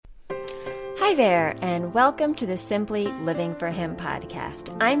Hi there, and welcome to the Simply Living for Him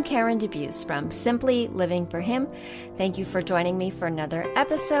podcast. I'm Karen DeBuse from Simply Living for Him. Thank you for joining me for another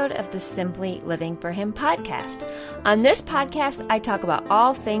episode of the Simply Living for Him podcast. On this podcast, I talk about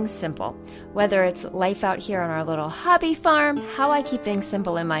all things simple, whether it's life out here on our little hobby farm, how I keep things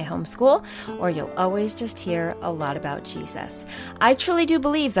simple in my homeschool, or you'll always just hear a lot about Jesus. I truly do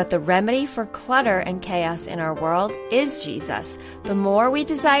believe that the remedy for clutter and chaos in our world is Jesus. The more we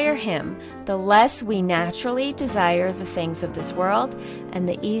desire Him, the less we naturally desire the things of this world, and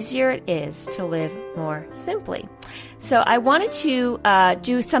the easier it is to live more simply. So I wanted to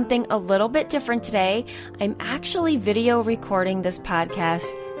do something a little bit different today. I'm actually video recording this podcast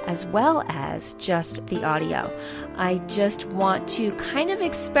as well as just the audio. I just want to kind of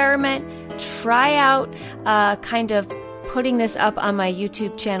experiment, try out kind of putting this up on my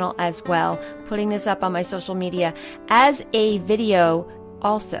YouTube channel as well, putting this up on my social media as a video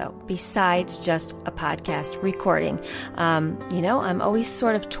also, besides just a podcast recording. I'm always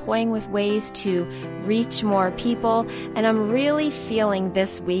sort of toying with ways to reach more people, and I'm really feeling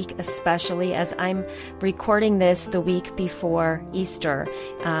this week, especially as I'm recording this the week before Easter,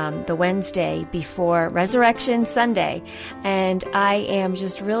 the Wednesday before Resurrection Sunday, and I am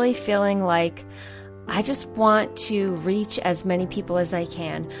just really feeling like I just want to reach as many people as I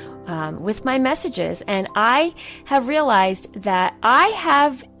can with my messages. And I have realized that I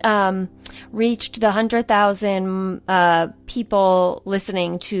have reached the 100,000 people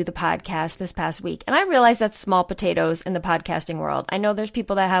listening to the podcast this past week. And I realize that's small potatoes in the podcasting world. I know there's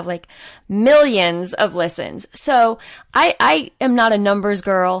people that have like millions of listens. So I am not a numbers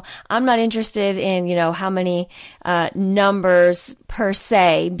girl. I'm not interested in, how many numbers per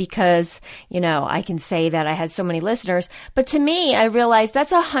se, because, I can say that I had so many listeners. But to me, I realized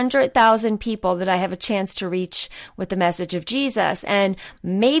that's 100,000 people that I have a chance to reach with the message of Jesus. And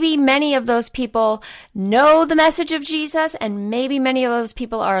maybe many of those people know the message of Jesus, and maybe many of those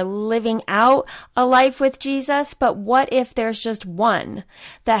people are living out a life with Jesus. But what if there's just one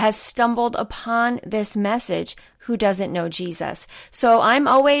that has stumbled upon this message who doesn't know Jesus? So I'm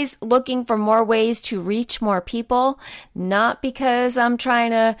always looking for more ways to reach more people, not because I'm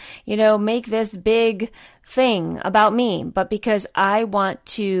trying to, make this big thing about me, but because I want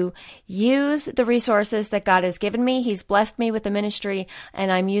to use the resources that God has given me. He's blessed me with the ministry,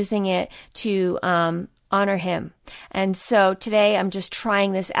 and I'm using it to honor Him. And so today I'm just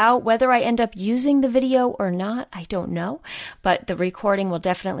trying this out. Whether I end up using the video or not, I don't know, but the recording will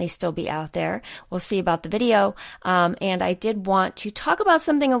definitely still be out there. We'll see about the video. And I did want to talk about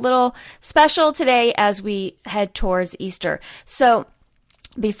something a little special today as we head towards Easter. So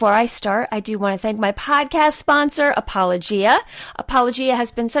before I start, I do want to thank my podcast sponsor, Apologia. Apologia has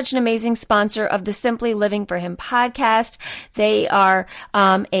been such an amazing sponsor of the Simply Living for Him podcast. They are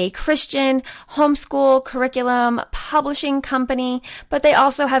a Christian homeschool curriculum publishing company, but they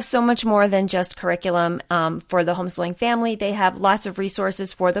also have so much more than just curriculum for the homeschooling family. They have lots of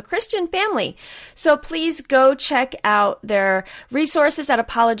resources for the Christian family. So please go check out their resources at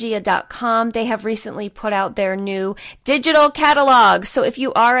apologia.com. They have recently put out their new digital catalog. So if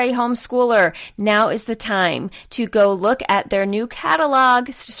you are a homeschooler, now is the time to go look at their new catalog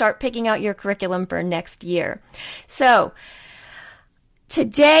to start picking out your curriculum for next year. So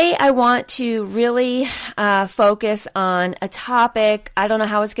today I want to really focus on a topic. I don't know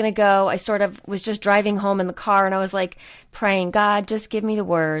how it's going to go. I sort of was just driving home in the car, and I was like praying, God, just give me the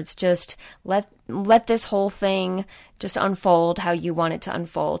words. Just let this whole thing just unfold how you want it to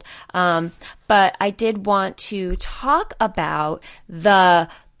unfold. But I did want to talk about the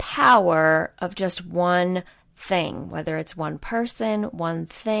power of just one thing, whether it's one person, one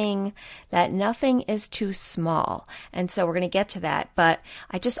thing, that nothing is too small. And so we're going to get to that. But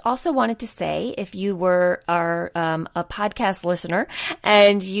I just also wanted to say, if you are a podcast listener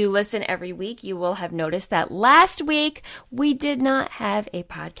and you listen every week, you will have noticed that last week we did not have a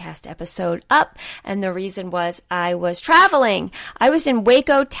podcast episode up. And the reason was I was traveling. I was in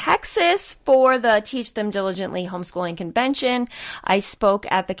Waco, Texas for the Teach Them Diligently Homeschooling Convention. I spoke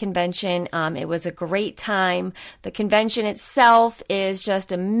at the convention. It was a great time. The convention itself is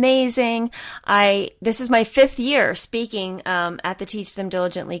just amazing. This is my 5th year speaking at the Teach Them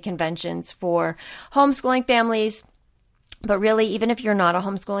Diligently conventions for homeschooling families. But really, even if you're not a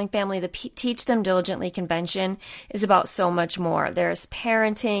homeschooling family, the Teach Them Diligently convention is about so much more. There's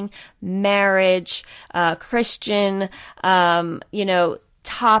parenting, marriage, Christian,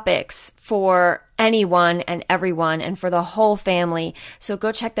 topics for anyone and everyone and for the whole family. So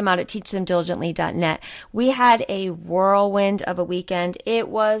go check them out at teachthemdiligently.net. We had a whirlwind of a weekend. It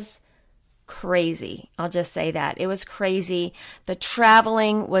was crazy. I'll just say that. It was crazy. The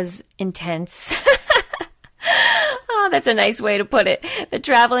traveling was intense. Oh, that's a nice way to put it. The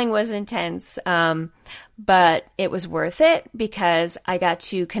traveling was intense, but it was worth it because I got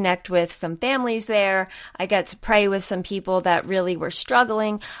to connect with some families there. I got to pray with some people that really were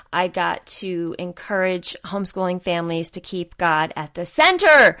struggling. I got to encourage homeschooling families to keep God at the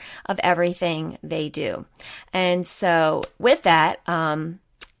center of everything they do. And so with that, I'm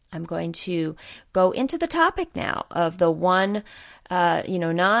going to go into the topic now of the one,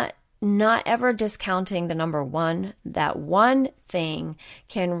 not ever discounting the number one. That one thing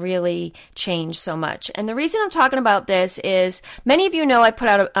can really change so much. And the reason I'm talking about this is many of you know I put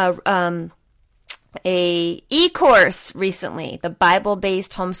out a e-course recently, the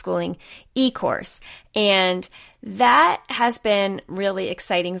Bible-based homeschooling e-course. And that has been really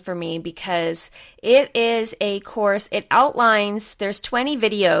exciting for me because it is a course, there's 20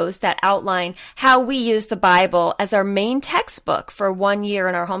 videos that outline how we use the Bible as our main textbook for 1 year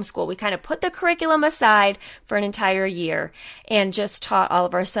in our homeschool. We kind of put the curriculum aside for an entire year and just taught all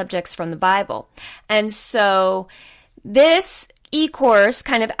of our subjects from the Bible. And so this e-course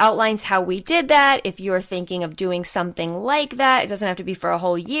kind of outlines how we did that. If you're thinking of doing something like that, it doesn't have to be for a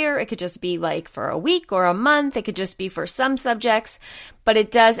whole year. It could just be like for a week or a month. It could just be for some subjects, but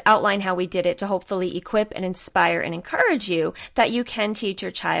it does outline how we did it to hopefully equip and inspire and encourage you that you can teach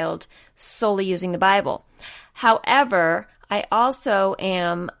your child solely using the Bible. However, I also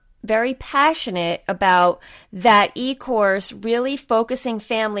am very passionate about that e-course really focusing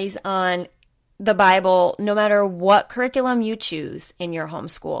families on the Bible, no matter what curriculum you choose in your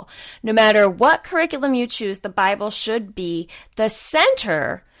homeschool. No matter what curriculum you choose, the Bible should be the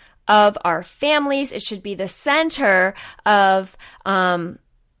center of our families. It should be the center of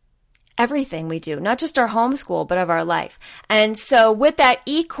everything we do, not just our homeschool, but of our life. And so with that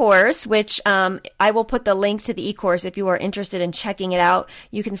e-course, which I will put the link to the e-course if you are interested in checking it out,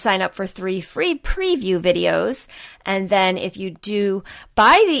 you can sign up for 3 free preview videos. And then if you do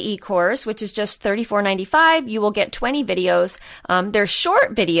buy the e-course, which is just $34.95, you will get 20 videos. They're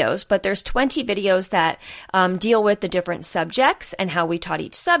short videos, but there's 20 videos that deal with the different subjects and how we taught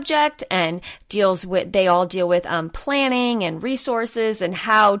each subject, and they all deal with planning and resources and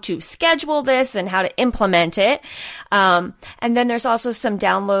how to schedule this and how to implement it. And then there's also some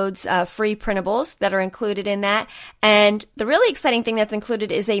downloads, free printables that are included in that. And the really exciting thing that's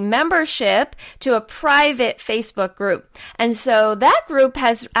included is a membership to a private Facebook group. And so that group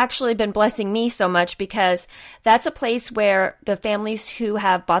has actually been blessing me so much because that's a place where the families who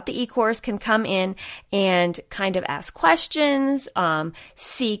have bought the e-course can come in and kind of ask questions,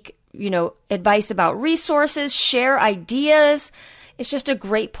 seek, advice about resources, share ideas. It's just a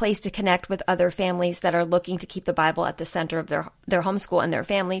great place to connect with other families that are looking to keep the Bible at the center of their homeschool and their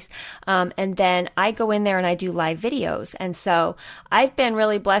families. And then I go in there and I do live videos. And so I've been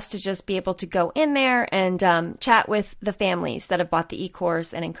really blessed to just be able to go in there and chat with the families that have bought the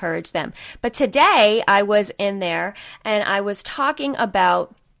e-course and encourage them. But today I was in there and I was talking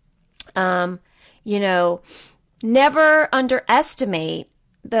about, never underestimate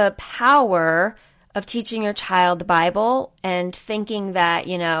the power of teaching your child the Bible and thinking that,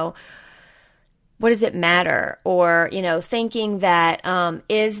 what does it matter? Or, thinking that,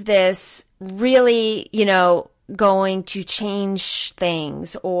 is this really, going to change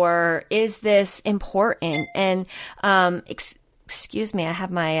things? Or is this important? And, excuse me, I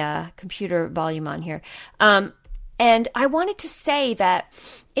have my computer volume on here. And I wanted to say that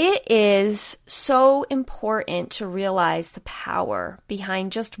it is so important to realize the power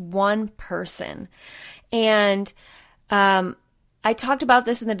behind just one person. And I talked about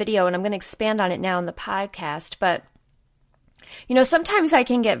this in the video, and I'm going to expand on it now in the podcast. But, sometimes I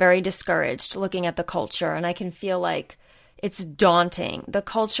can get very discouraged looking at the culture, and I can feel like it's daunting. The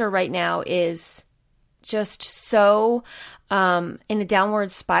culture right now is just so in a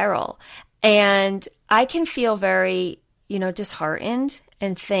downward spiral. And I can feel very, disheartened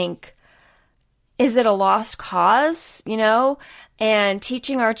and think, is it a lost cause, and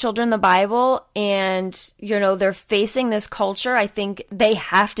teaching our children the Bible and, they're facing this culture. I think they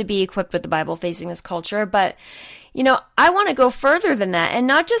have to be equipped with the Bible facing this culture. But, I want to go further than that and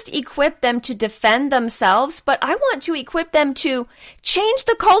not just equip them to defend themselves, but I want to equip them to change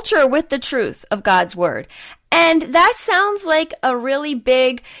the culture with the truth of God's word. And that sounds like a really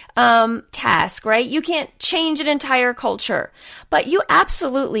big task, right? You can't change an entire culture, but you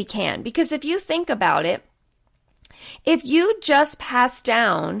absolutely can. Because if you think about it, if you just pass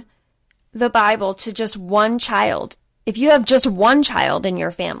down the Bible to just one child, if you have just one child in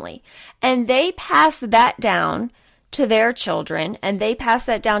your family, and they pass that down to their children and they pass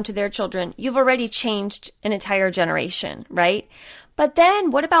that down to their children, you've already changed an entire generation, right? But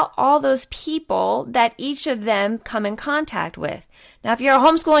then what about all those people that each of them come in contact with? Now, if you're a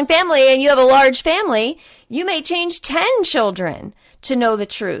homeschooling family and you have a large family, you may change 10 children to know the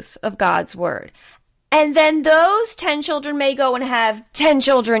truth of God's word. And then those 10 children may go and have 10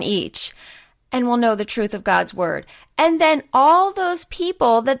 children each and will know the truth of God's word. And then all those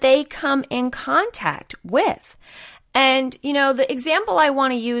people that they come in contact with. And, the example I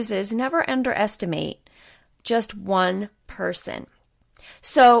want to use is never underestimate just one person.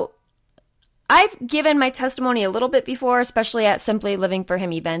 So I've given my testimony a little bit before, especially at Simply Living for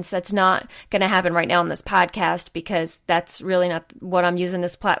Him events. That's not going to happen right now on this podcast because that's really not what I'm using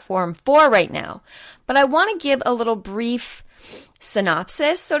this platform for right now. But I want to give a little brief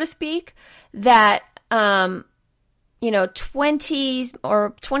synopsis, so to speak, that, 20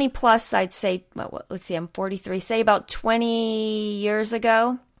 or 20 plus, I'd say, let's see, I'm 43, say about 23 years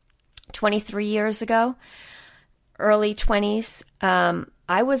ago, early 20s,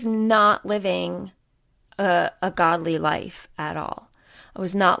 I was not living a godly life at all. I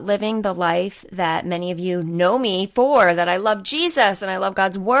was not living the life that many of you know me for, that I love Jesus and I love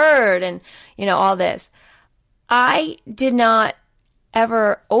God's word and, all this. I did not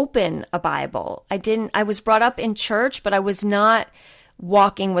ever open a Bible. I was brought up in church, but I was not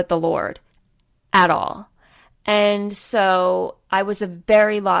walking with the Lord at all. And so I was a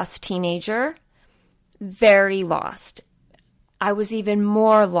very lost teenager, very lost. I was even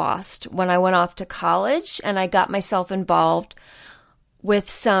more lost when I went off to college and I got myself involved with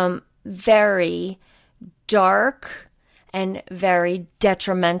some very dark and very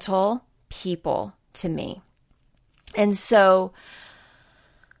detrimental people to me. And so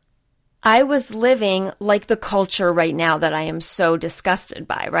I was living like the culture right now that I am so disgusted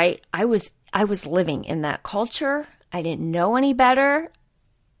by, right? I was living in that culture. I didn't know any better.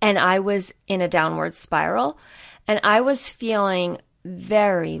 And I was in a downward spiral. And I was feeling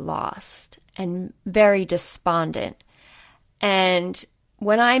very lost and very despondent. And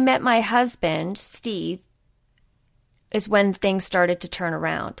when I met my husband, Steve, is when things started to turn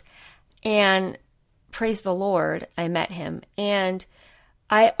around. And praise the Lord, I met him. And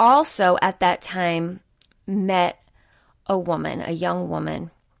I also, at that time, met a young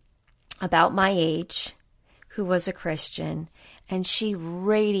woman, about my age, who was a Christian, and she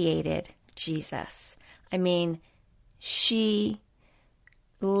radiated Jesus. I mean, she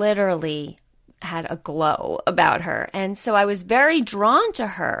literally had a glow about her. And so I was very drawn to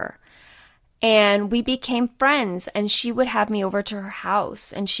her. And we became friends, and she would have me over to her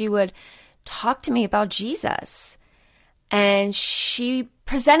house, and she would talk to me about Jesus. And she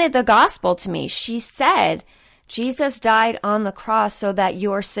presented the gospel to me. She said, Jesus died on the cross so that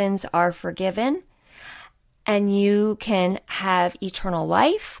your sins are forgiven and you can have eternal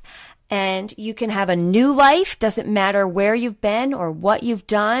life and you can have a new life. Doesn't matter where you've been or what you've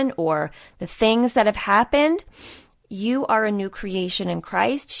done or the things that have happened. You are a new creation in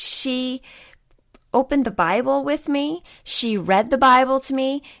Christ. She opened the Bible with me. She read the Bible to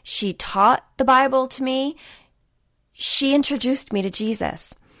me. She taught the Bible to me. She introduced me to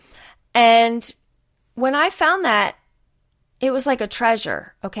Jesus. And when I found that, it was like a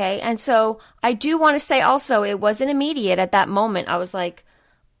treasure, okay? And so I do want to say also, it wasn't immediate at that moment. I was like,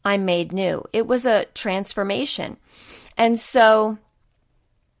 I'm made new. It was a transformation. And so,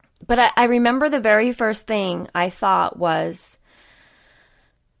 but I remember the very first thing I thought was,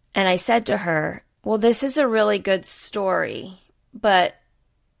 and I said to her, well, this is a really good story, but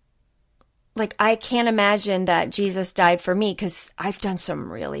like, I can't imagine that Jesus died for me because I've done some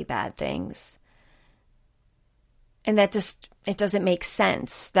really bad things. And that just, it doesn't make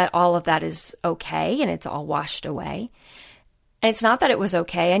sense that all of that is okay and it's all washed away. And it's not that it was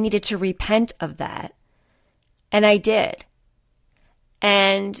okay. I needed to repent of that. And I did.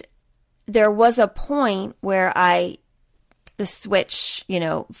 And there was a point where the switch,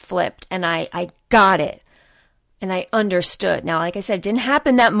 flipped and I got it. And I understood. Now, like I said, it didn't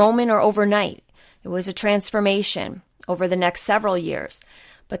happen that moment or overnight. It was a transformation over the next several years.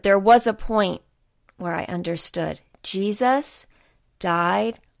 But there was a point where I understood. Jesus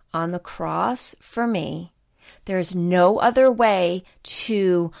died on the cross for me. There's no other way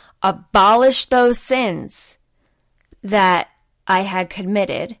to abolish those sins that I had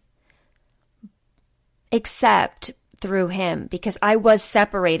committed except through him, because I was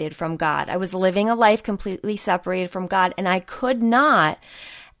separated from God. I was living a life completely separated from God, and I could not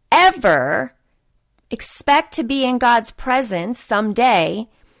ever expect to be in God's presence someday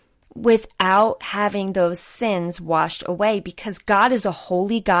without having those sins washed away, because God is a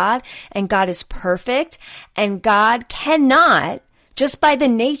holy God and God is perfect, and God cannot, just by the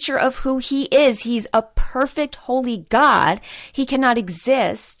nature of who he is, he's a perfect, holy God. He cannot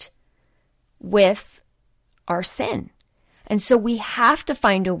exist with our sin. And so we have to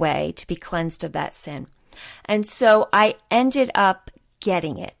find a way to be cleansed of that sin. And so I ended up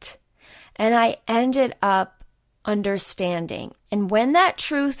getting it. And I ended up understanding. And when that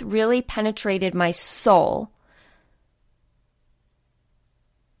truth really penetrated my soul,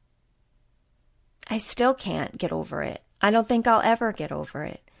 I still can't get over it. I don't think I'll ever get over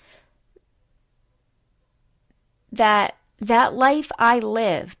it. That life I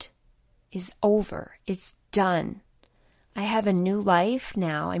lived is over. It's done. I have a new life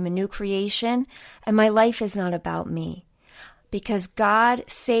now. I'm a new creation, and my life is not about me. Because God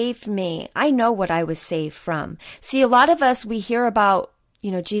saved me. I know what I was saved from. See, a lot of us, we hear about,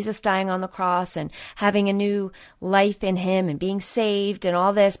 Jesus dying on the cross and having a new life in him and being saved and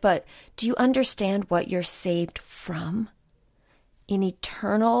all this, but do you understand what you're saved from? In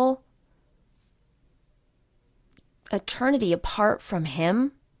eternity apart from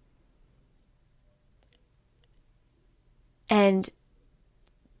him? And,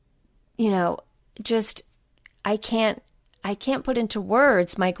 I can't put into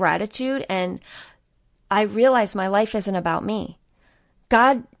words my gratitude, and I realize my life isn't about me.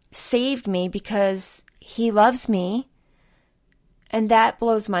 God saved me because he loves me, and that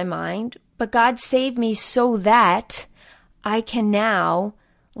blows my mind. But God saved me so that I can now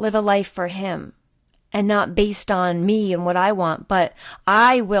live a life for him, and not based on me and what I want, but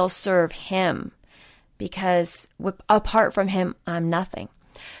I will serve him, because apart from him, I'm nothing.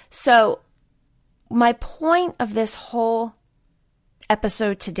 So my point of this whole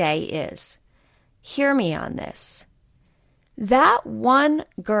episode today is, hear me on this. That one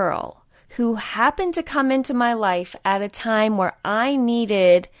girl who happened to come into my life at a time where I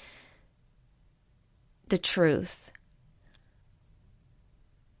needed the truth.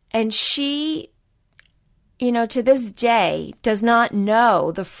 And she, to this day does not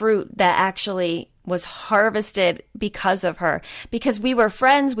know the fruit that actually was harvested because of her. Because we were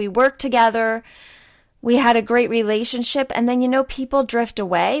friends, we worked together, we had a great relationship, and then, people drift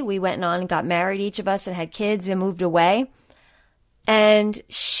away. We went on and got married, each of us, and had kids and moved away. And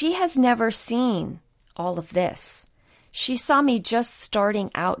she has never seen all of this. She saw me just starting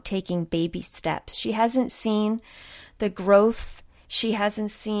out taking baby steps. She hasn't seen the growth. She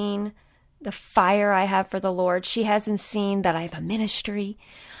hasn't seen the fire I have for the Lord. She hasn't seen that I have a ministry.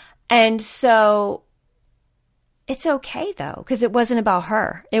 And so it's okay, though, because it wasn't about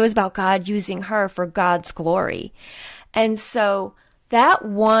her. It was about God using her for God's glory. And so that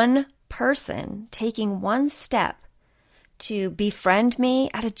one person taking one step to befriend me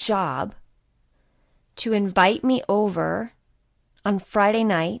at a job, to invite me over on Friday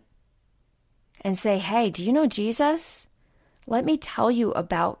night and say, hey, do you know Jesus? Let me tell you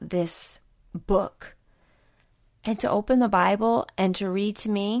about this book. And to open the Bible and to read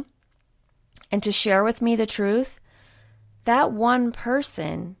to me and to share with me the truth, that one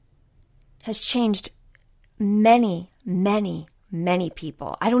person has changed many, many, many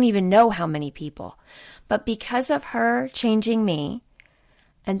people. I don't even know how many people. But because of her changing me,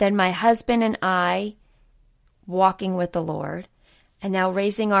 and then my husband and I walking with the Lord, and now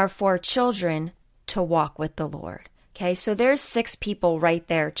raising our 4 children to walk with the Lord. Okay, so there's 6 people right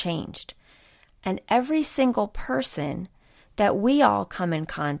there changed. And every single person that we all come in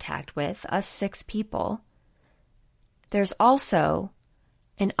contact with, us 6 people, there's also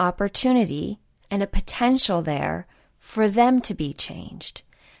an opportunity and a potential there for them to be changed.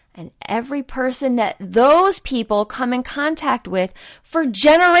 And every person that those people come in contact with for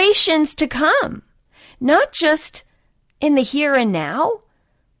generations to come, not just in the here and now,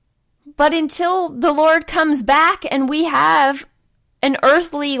 but until the Lord comes back and we have an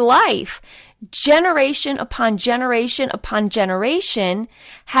earthly life. Generation upon generation upon generation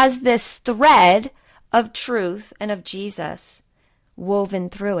has this thread of truth and of Jesus woven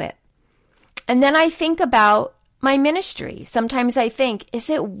through it. And then I think about my ministry. Sometimes I think, is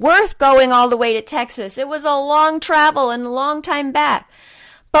it worth going all the way to Texas? It was a long travel and a long time back.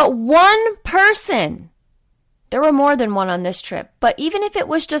 But one person, there were more than one on this trip, but even if it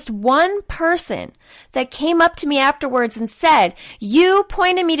was just one person that came up to me afterwards and said, you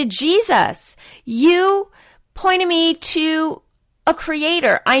pointed me to Jesus. You pointed me to a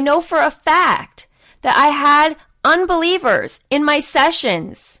creator. I know for a fact that I had unbelievers in my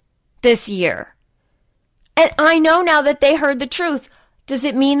sessions this year. And I know now that they heard the truth. Does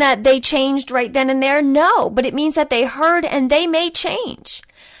it mean that they changed right then and there? No, but it means that they heard and they may change.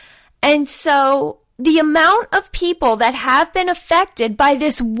 And so the amount of people that have been affected by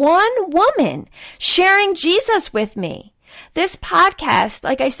this one woman sharing Jesus with me. This podcast,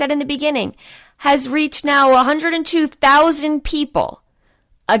 like I said in the beginning, has reached now 102,000 people.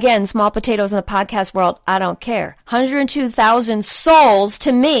 Again, small potatoes in the podcast world, I don't care. 102,000 souls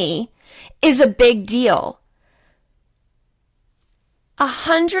to me is a big deal.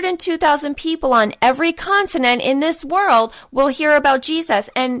 102,000 people on every continent in this world will hear about Jesus.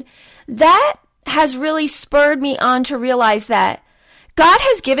 And that has really spurred me on to realize that God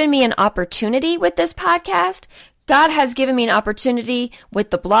has given me an opportunity with this podcast. God has given me an opportunity with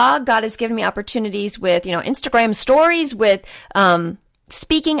the blog. God has given me opportunities with, Instagram stories, with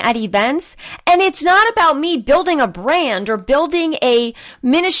speaking at events. And it's not about me building a brand or building a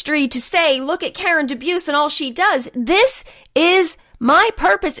ministry to say, look at Karen DeBeus and all she does. My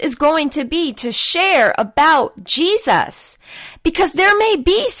purpose is going to be to share about Jesus, because there may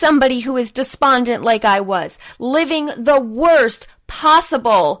be somebody who is despondent like I was, living the worst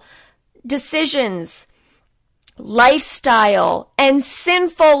possible decisions, lifestyle, and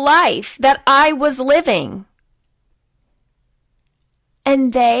sinful life that I was living.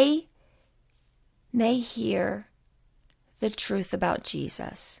 And they may hear the truth about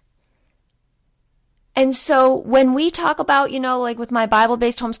Jesus. And so when we talk about, like with my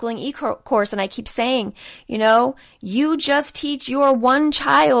Bible-based homeschooling e-course, and I keep saying, you just teach your one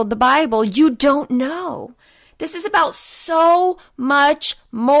child the Bible, you don't know. This is about so much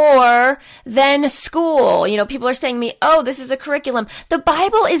more than school. People are saying to me, oh, this is a curriculum. The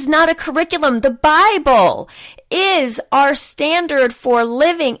Bible is not a curriculum. The Bible is our standard for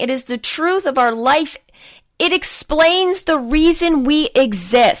living. It is the truth of our life. It explains the reason we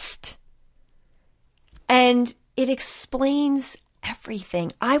exist. And it explains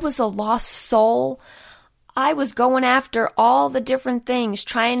everything. I was a lost soul. I was going after all the different things,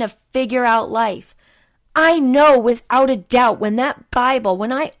 trying to figure out life. I know without a doubt when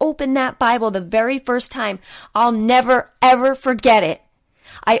I opened that Bible the very first time, I'll never, ever forget it.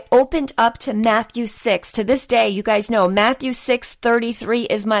 I opened up to Matthew 6. To this day, you guys know, Matthew 6:33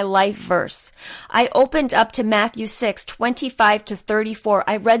 is my life verse. I opened up to Matthew 6:25 to 34.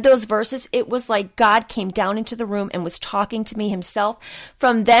 I read those verses. It was like God came down into the room and was talking to me himself.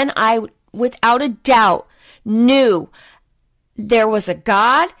 From then, I, without a doubt, knew there was a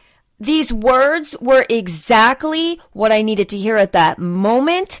God. These words were exactly what I needed to hear at that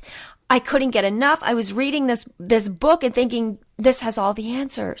moment. I couldn't get enough. I was reading this book and thinking, this has all the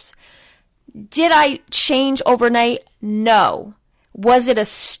answers. Did I change overnight? No. Was it a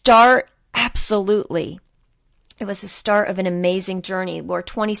start? Absolutely. It was the start of an amazing journey. We're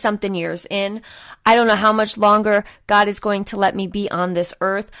 20-something years in. I don't know how much longer God is going to let me be on this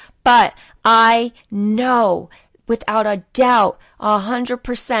earth, but I know without a doubt,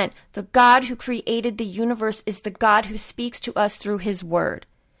 100%, the God who created the universe is the God who speaks to us through his word.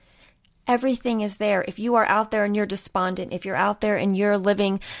 Everything is there. If you are out there and you're despondent, if you're out there and you're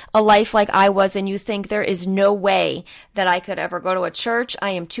living a life like I was and you think there is no way that I could ever go to a church,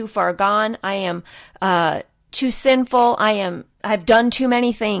 I am too far gone, I am too sinful, I've done too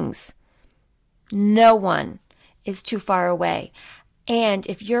many things. No one is too far away. And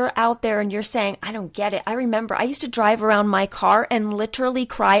if you're out there and you're saying, I don't get it. I remember I used to drive around my car and literally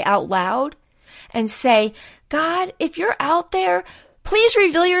cry out loud and say, God, if you're out there, please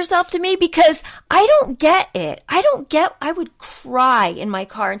reveal yourself to me because I don't get it. I would cry in my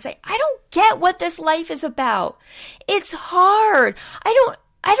car and say, I don't get what this life is about. It's hard. I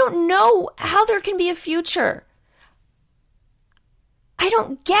don't know how there can be a future. I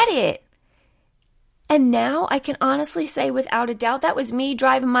don't get it. And now I can honestly say without a doubt, that was me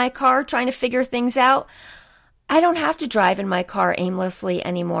driving my car trying to figure things out. I don't have to drive in my car aimlessly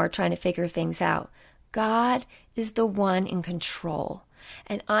anymore trying to figure things out. God is the one in control.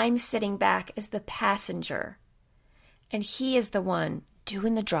 And I'm sitting back as the passenger. And he is the one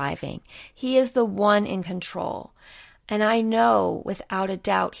doing the driving. He is the one in control. And I know without a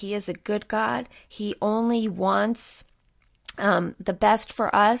doubt he is a good God. He only wants the best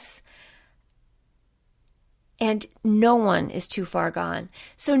for us. And no one is too far gone.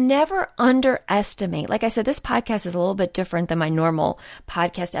 So never underestimate. Like I said, this podcast is a little bit different than my normal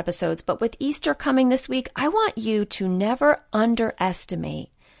podcast episodes. But with Easter coming this week, I want you to never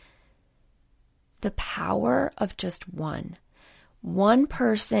underestimate the power of just one. One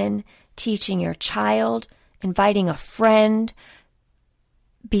person teaching your child, inviting a friend,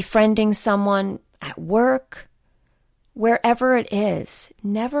 befriending someone at work, wherever it is.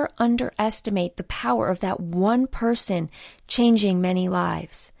 Never underestimate the power of that one person changing many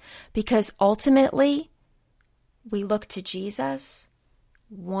lives. Because ultimately, we look to Jesus,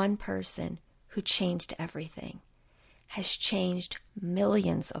 one person who changed everything, has changed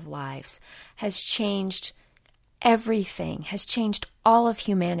millions of lives, has changed everything, has changed all of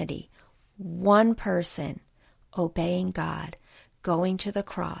humanity. One person obeying God, going to the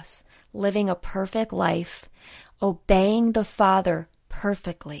cross, living a perfect life, obeying the Father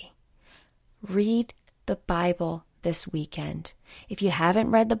perfectly. Read the Bible this weekend. If you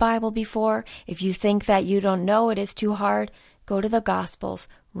haven't read the Bible before, if you think that you don't know it is too hard, go to the Gospels,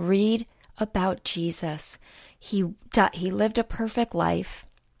 read about Jesus. He lived a perfect life.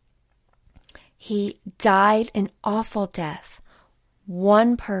 He died an awful death.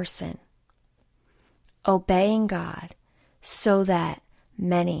 One person obeying God so that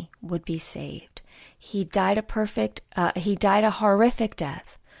many would be saved. He died a horrific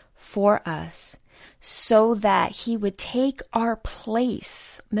death for us so that he would take our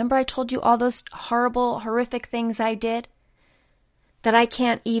place. Remember I told you all those horrible, horrific things I did that I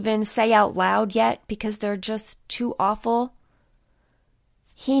can't even say out loud yet because they're just too awful?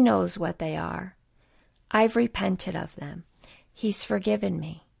 He knows what they are. I've repented of them. He's forgiven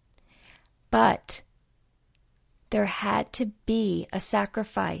me. But there had to be a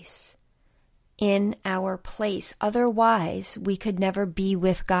sacrifice in our place. Otherwise, we could never be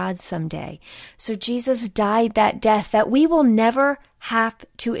with God someday. So Jesus died that death that we will never have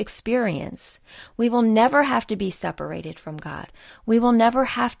to experience. We will never have to be separated from God. We will never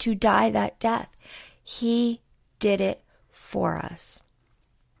have to die that death. He did it for us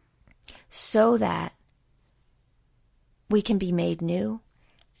so that we can be made new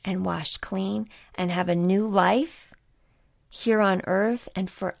and washed clean and have a new life here on earth and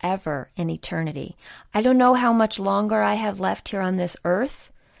forever in eternity. I don't know how much longer I have left here on this earth.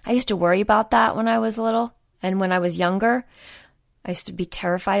 I used to worry about that when I was little and when I was younger. I used to be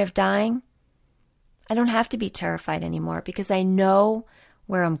terrified of dying. I don't have to be terrified anymore because I know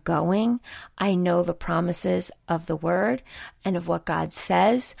where I'm going. I know the promises of the Word and of what God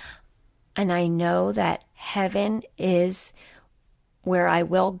says. And I know that heaven is where I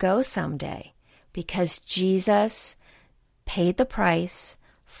will go someday because Jesus paid the price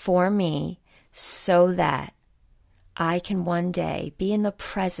for me so that I can one day be in the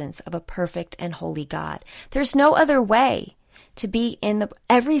presence of a perfect and holy God. There's no other way to be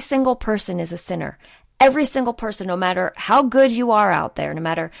every single person is a sinner. Every single person, no matter how good you are out there, no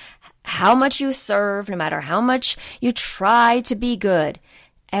matter how much you serve, no matter how much you try to be good,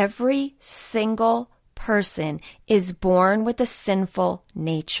 every single person is born with a sinful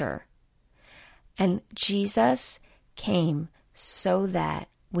nature. And Jesus came so that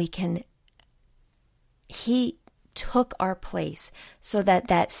he took our place so that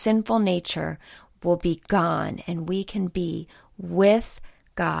that sinful nature will be gone and we can be with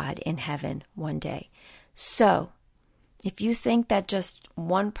God in heaven one day. So, if you think that just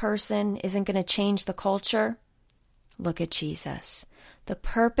one person isn't going to change the culture, look at Jesus. The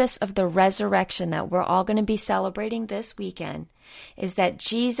purpose of the resurrection that we're all going to be celebrating this weekend is that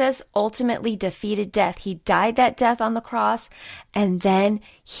Jesus ultimately defeated death. He died that death on the cross, and then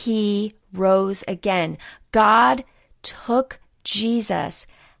he rose again. God took Jesus,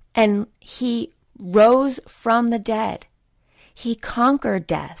 and he rose from the dead. He conquered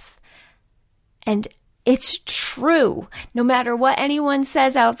death. And it's true. No matter what anyone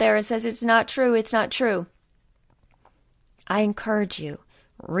says out there and says it's not true, it's not true. I encourage you,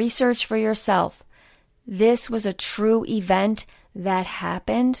 research for yourself. This was a true event that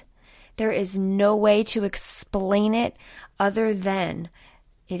happened. There is no way to explain it other than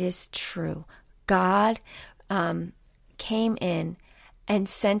it is true. God came in and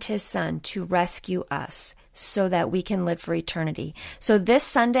sent his Son to rescue us so that we can live for eternity. So this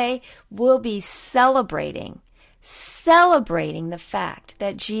Sunday, we'll be celebrating the fact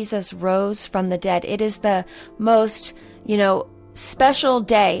that Jesus rose from the dead. It is the most, special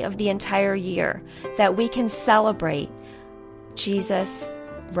day of the entire year that we can celebrate Jesus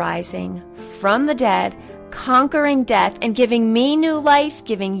rising from the dead, conquering death, and giving me new life,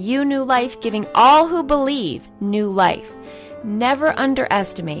 giving you new life, giving all who believe new life. Never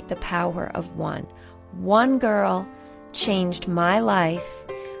underestimate the power of one. One girl changed my life,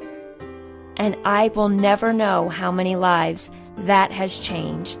 and I will never know how many lives that has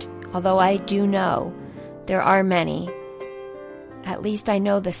changed. Although I do know there are many. At least I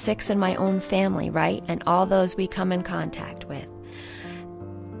know the 6 in my own family, right? And all those we come in contact with.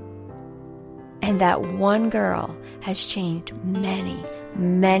 And that one girl has changed many,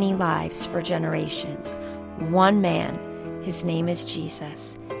 many lives for generations. One man, his name is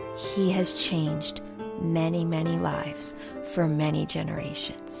Jesus. He has changed many, many lives for many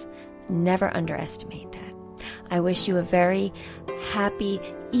generations. Never underestimate that. I wish you a very happy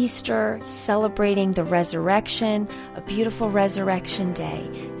Easter, celebrating the resurrection, a beautiful resurrection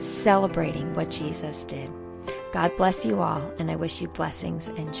day, celebrating what Jesus did. God bless you all, and I wish you blessings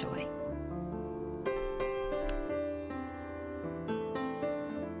and joy.